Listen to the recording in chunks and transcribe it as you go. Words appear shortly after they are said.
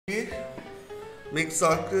Make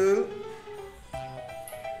circle.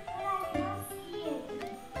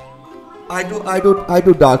 I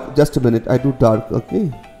do dark. Just a minute. I do dark.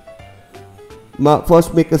 Okay.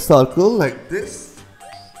 First make a circle like this.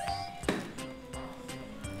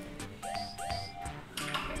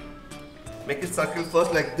 Make a circle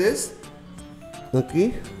first like this.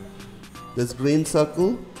 Okay. This green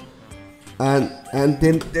circle, and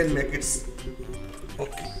then make it.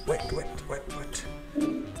 Okay. Wait.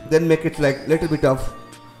 Then make it like little bit of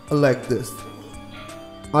like this.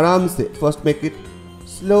 Aram se. First make it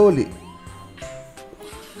slowly.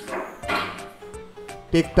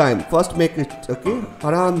 Take time. First make it, okay?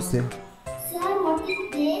 Aram se. Sir, what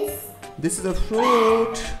is this? This is a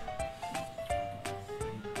fruit.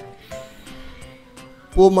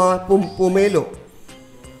 Pomelo.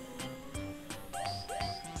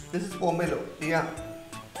 This is pomelo. Yeah.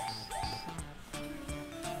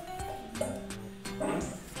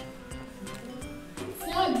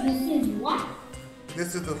 Sir, this is what?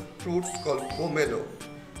 This is the fruit called pomelo.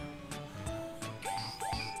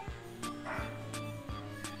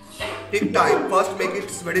 Take time. First make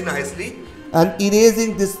it very nicely. And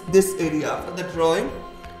erasing this area after the drawing.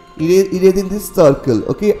 Erasing this circle.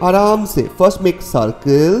 Okay, aram se. First make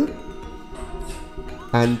circle.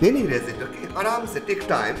 And then erase it. Okay, aram se. Take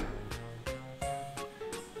time.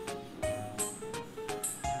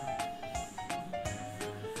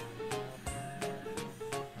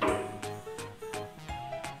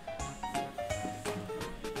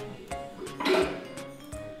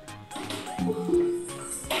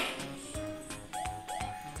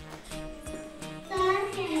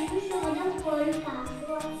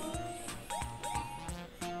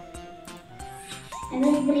 I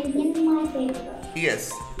will bring in my paper.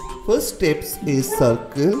 Yes. First steps is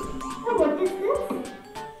circle. So what is this?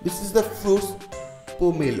 This is the fruit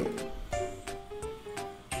pomelo.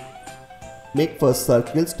 Make first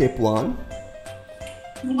circle, step 1.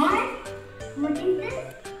 What? What is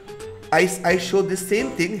this? I show the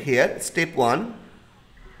same thing here, step 1.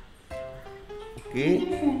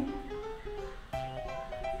 Okay.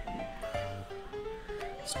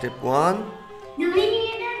 Step 1. Do we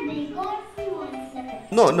need a big or small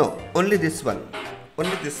step? No, only this one.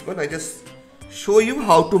 Only this one. I just show you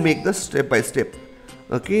how to make the step by step.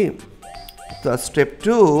 Okay. So step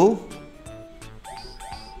 2.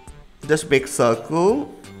 Just make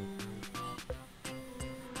circle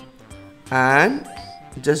and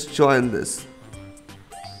just join this.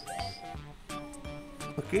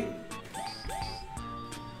 Okay.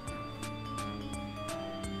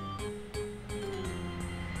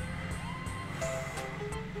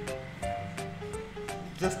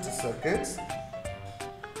 Just a second.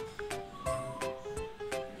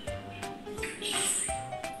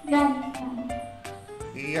 Done.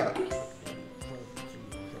 Yeah.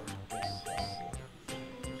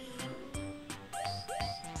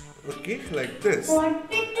 Okay, like this.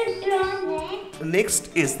 What did the draw next? Next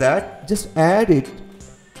is that just add it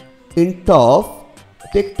in top.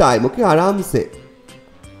 Take time, okay, aram se.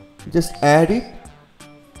 Just add it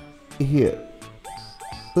here,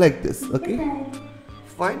 like this, okay.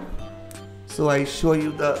 Fine. So I show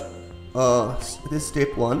you the this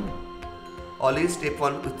step 1. Always step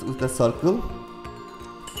 1 with the circle.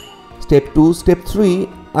 Step 2, step 3.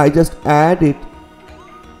 I just add it.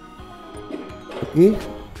 Okay.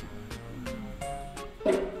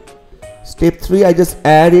 Step 3. I just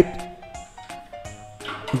add it.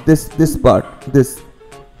 This part. This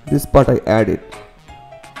part I add it.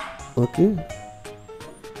 Okay.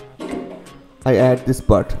 I add this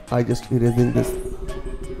part. I just erasing this.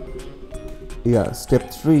 Yeah,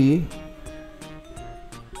 step 3.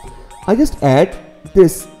 I just add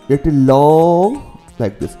this little long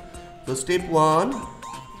like this. So step 1,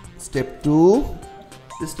 step 2,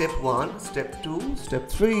 this step 1, step 2, step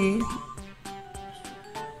 3.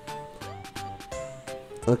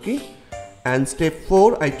 Okay, and step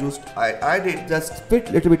 4 I added just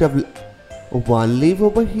fit little bit of one leaf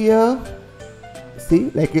over here.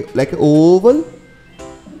 See, like a oval.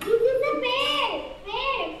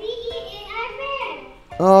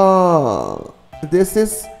 Ah, this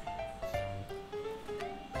is,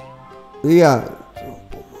 yeah,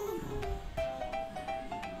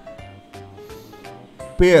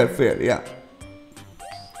 pear, yeah.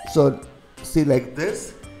 So see, like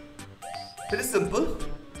this, very simple.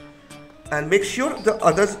 And make sure the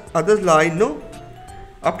other line, no,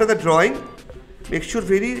 after the drawing, make sure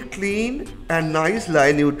very clean and nice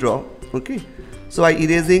line you draw. Okay, so I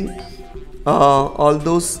erasing all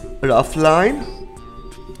those rough line.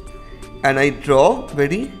 And I draw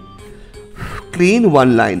very clean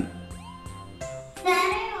one line. Sir,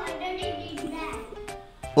 I already did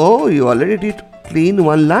that. Oh, you already did clean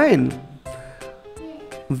one line.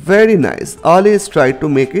 Very nice. Always try to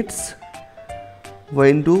make it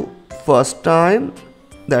when do first time,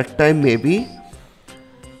 that time maybe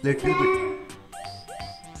little bit.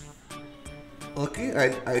 Okay,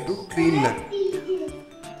 I do clean line.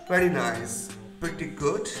 Very nice. Pretty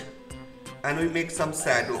good. And we make some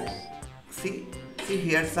shadow. See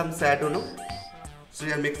here some shadow, no? So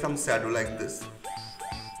we'll make some shadow like this.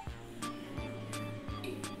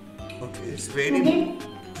 Okay, it's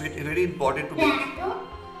very important to make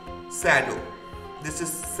shadow. This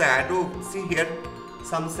is shadow. See here,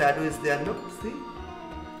 some shadow is there, no? See,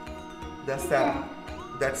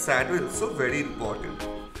 that shadow is also very important.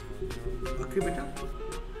 Okay, beta.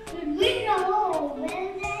 We know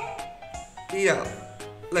where Yeah,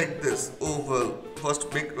 like this oval.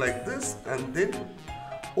 First make like this, and then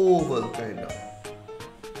oval kind of.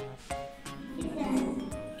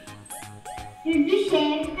 did you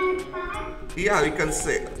share that part? Yeah, we can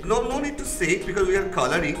say. No need to say it because we are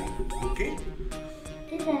coloring. Okay.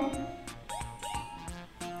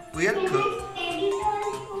 We are.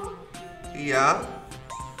 Yeah.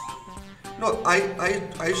 No,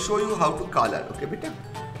 I show you how to color. Okay, beta.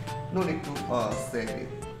 No need to say it.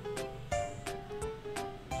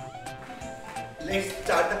 Let's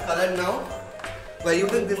start the color now. We're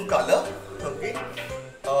using this color. Okay.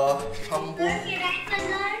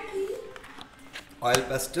 Oil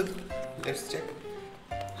pastel. Let's check.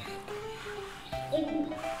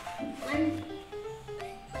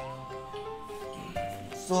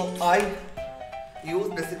 So I use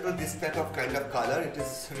basically this type of kind of color. It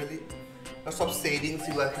is really lots of shadings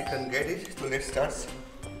you can get it. So let's start.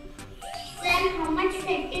 Then how much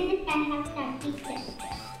set is it? I have 30 cents.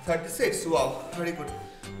 36. Wow, very good.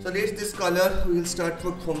 So let's this color. We will start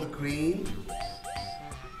from the green.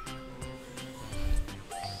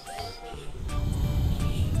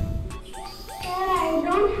 I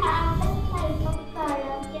don't have this type of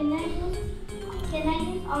color. Can I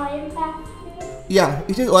use oil pastel? Yeah,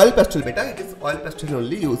 it is oil pastel, beta. It is oil pastel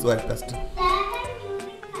only. Use oil pastel. I'm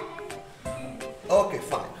using color. Okay,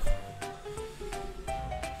 fine.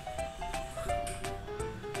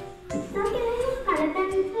 So can I use color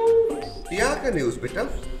pencil? Yeah, I can use, beta.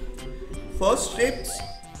 First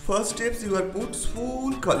steps you are put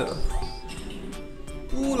full color,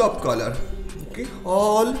 full of color. Okay,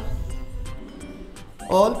 all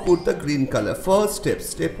put the green color. First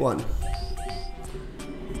step 1.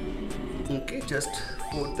 Okay, just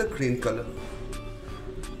put the green color.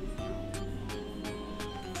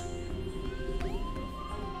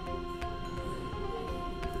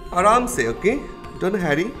 Aram se, okay, don't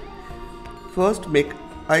hurry. First make,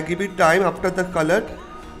 I give you time after the color.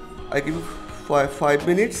 I give you 5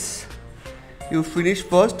 minutes. You finish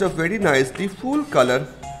first a very nicely full color.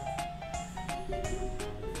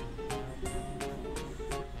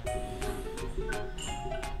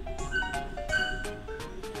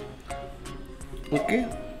 Okay,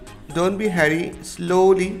 don't be hurry,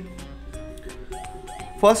 slowly.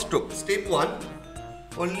 First stroke, step 1,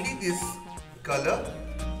 only this color.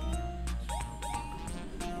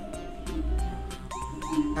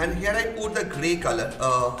 And here I put the grey color,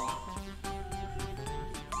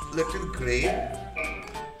 little grey.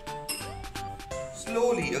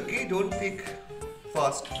 Slowly, okay, don't take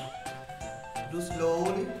fast. Do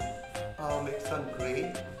slowly, make some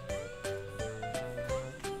grey.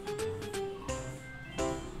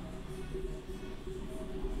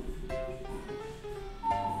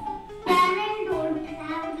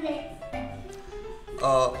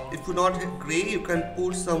 If you not have grey, you can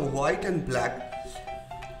put some white and black.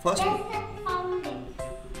 First.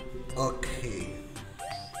 Okay.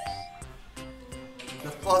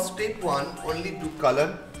 The first step 1, only do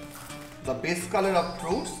color the base color of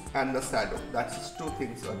fruits and the shadow. That's 2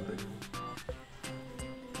 things you are doing.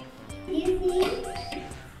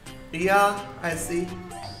 Yeah, I see.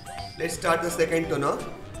 Let's start the second tone now.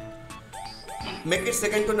 Make it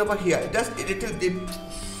second tone over here. Just a little deep.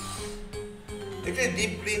 Little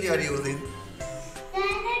deep green you are using.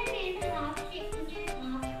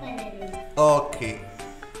 Okay.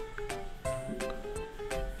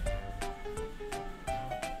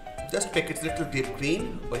 Just make it little deep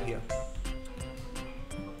green over here.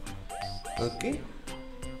 Okay.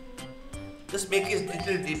 Just make it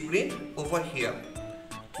little deep green over here.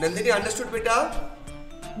 Nandini, understood, beta?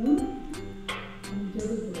 No.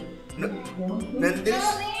 Nandini.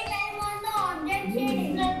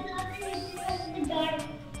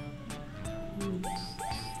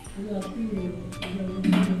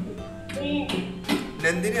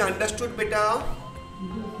 Nandini, understood, beta?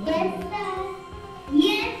 Yes, sir.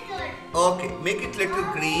 Yes, sir. Okay, make it little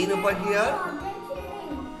green over here.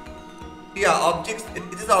 Yeah, objects. It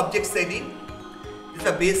is object setting. This is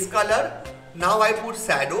a base color. Now I put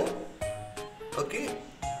shadow. Okay.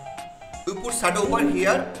 You put shadow over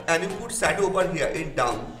here and you put shadow over here in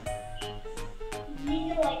down.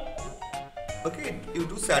 Okay, you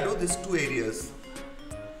do shadow these two areas.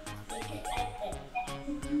 Okay.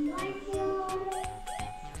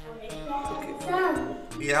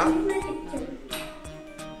 Yeah.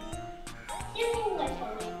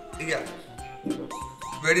 Yeah.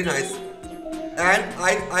 Very nice. And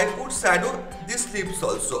I put shadow these lips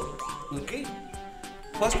also. Okay.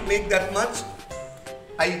 First make that much.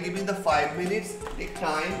 I give in the 5 minutes. Take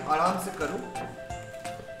time. आराम से करो.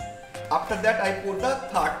 After that I put the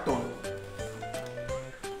third tone.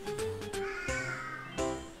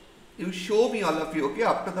 You show me all of you, okay?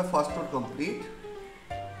 After the first tone complete.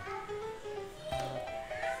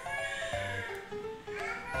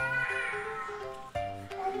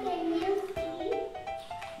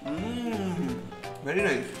 Very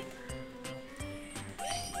nice.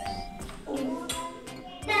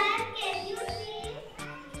 Dad, can you see?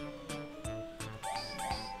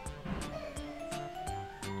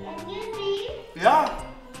 Can you see? Yeah.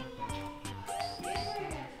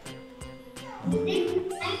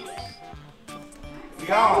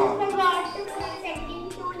 Yeah. I forgot to put second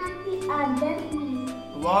tone on the other knee.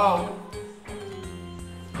 Wow.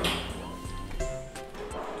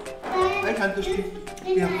 Dad, Hi, Santushti.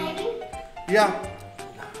 is Yeah. ready? Yeah.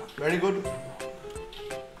 Very good.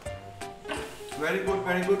 Very good,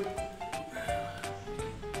 very good.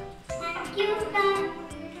 Thank you, Dad.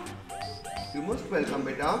 You most welcome,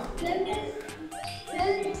 beta.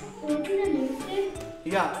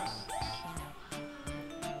 Yeah.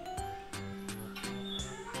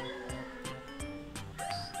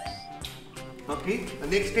 Okay. The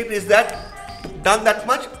next step is that done that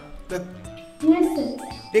much. Yes, sir.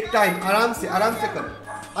 Take time. आराम से करो.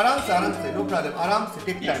 आराम से, no problem. आराम से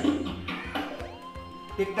take time.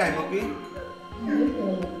 Take time, okay?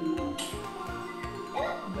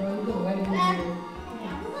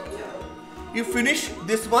 You finish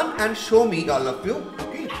this one and show me, all of you,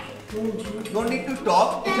 okay? No need to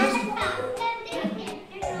talk. Just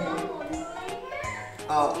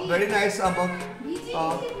very nice about.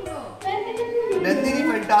 Nandini,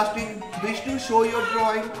 fantastic. Vishnu, show your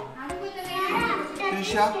drawing.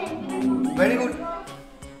 Trisha, very good.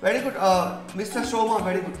 Very good. Mr. Shoma,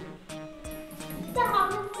 very good.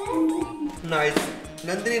 Nice.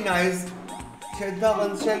 Nandini, nice. Shraddha,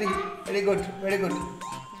 Vanshali, very good. Very good.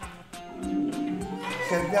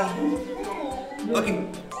 Shraddha. Okay.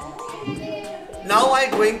 Now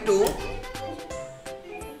I'm going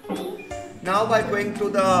to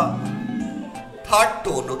the third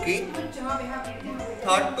tone, okay?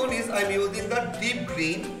 Third tone is I'm using the deep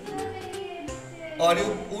green, or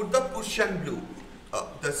you put the Prussian blue.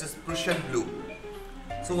 This is Prussian blue.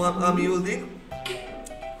 So I'm using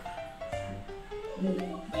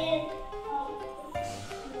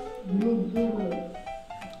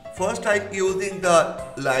first I'm using the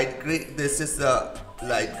light green. This is the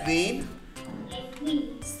light green.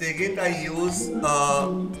 Second I use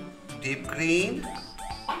deep green,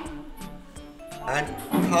 and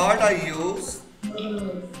third I use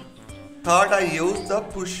the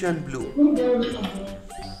Prussian blue.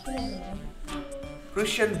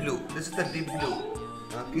 Prussian blue. This is the deep blue.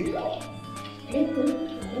 Okay.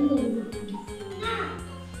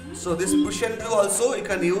 So this Prussian blue also you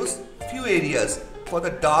can use few areas for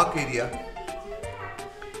the dark area.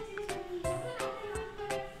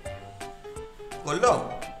 Follow?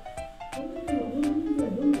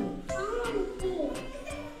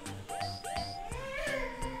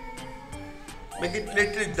 Make it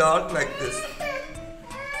little dark like this.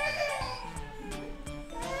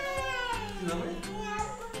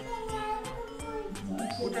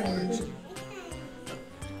 Put it rich.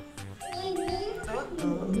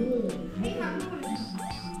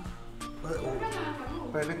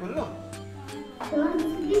 पहले खोल लो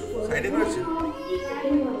side में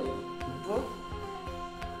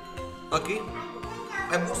okay.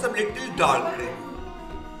 I put some little dark gray.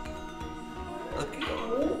 Okay.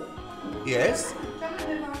 Yes.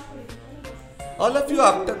 All of you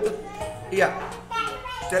after the yeah.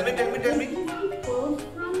 Tell me.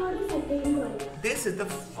 This is the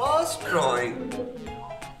first drawing.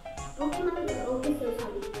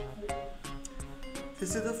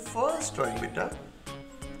 This is the first drawing, beta.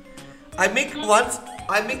 I make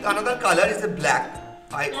another color is a black.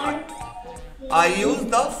 I use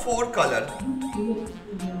the 4 color.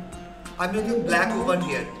 I'm using black over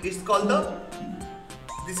here. This is called the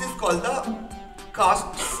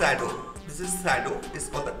cast shadow. This is shadow. It's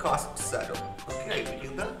called the cast shadow. Okay, I'm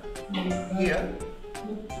making the here.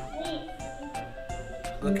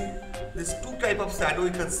 Okay, there's two type of shadow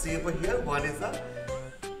you can see over here. One is a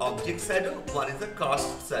object shadow, one is a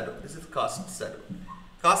cast shadow. This is cast shadow.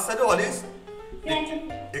 Cast shadow always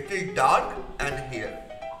it is dark and here.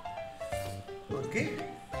 Okay.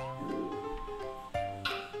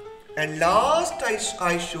 And last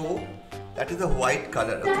I show that is a white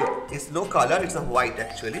color. Okay, it's no color, it's a white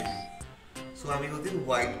actually. So I'm using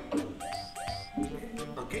white.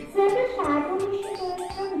 Okay. So the shadow should go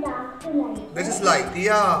from dark to light. This is light.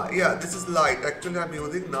 Yeah. This is light. Actually, I'm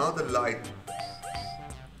using now the light.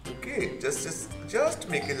 Okay, just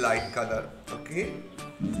make a light color. Okay.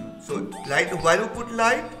 So light. While you put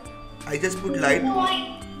light, I just put light.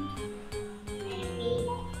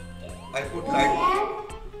 I put light.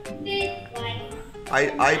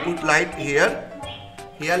 I put light here.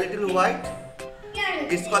 Here little white.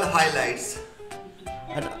 It's called highlights.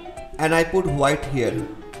 And I put white here.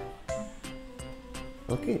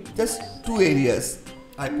 Okay, just two areas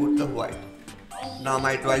I put the white. Now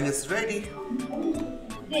my drawing is ready.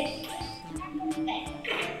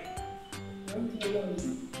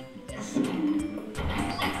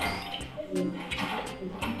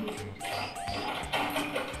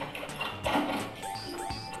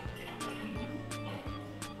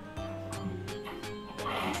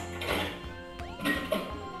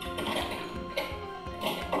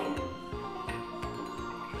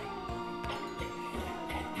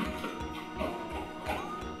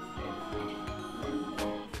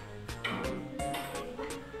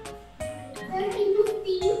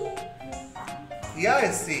 Yeah,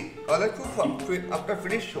 I see. After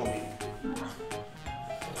finish, show me.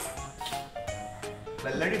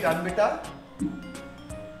 Already done, beta?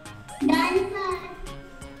 Done, sir.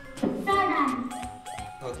 So done.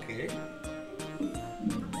 Okay.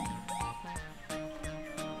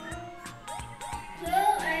 So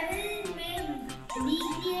I will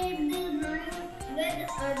recreate the drawing with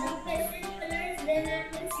other pastel colors. Then I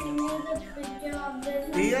will send you the picture of the.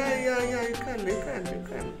 Yeah. You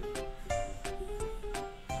can.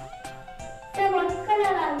 So what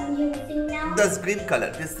color are you using now? This green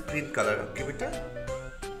color. Okay, beta.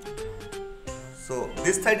 So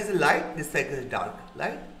this side is light, this side is dark.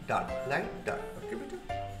 Light, dark. Okay, beta.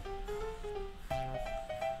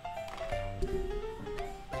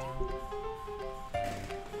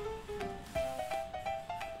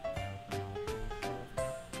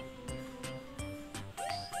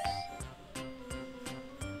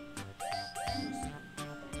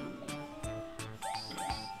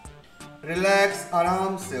 Relax,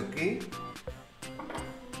 आराम से, okay?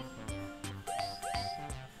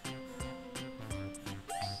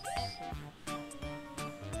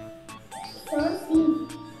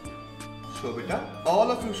 Show beta.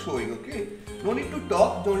 All of you showing, okay? No need to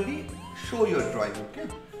talk, only show your drawing, okay?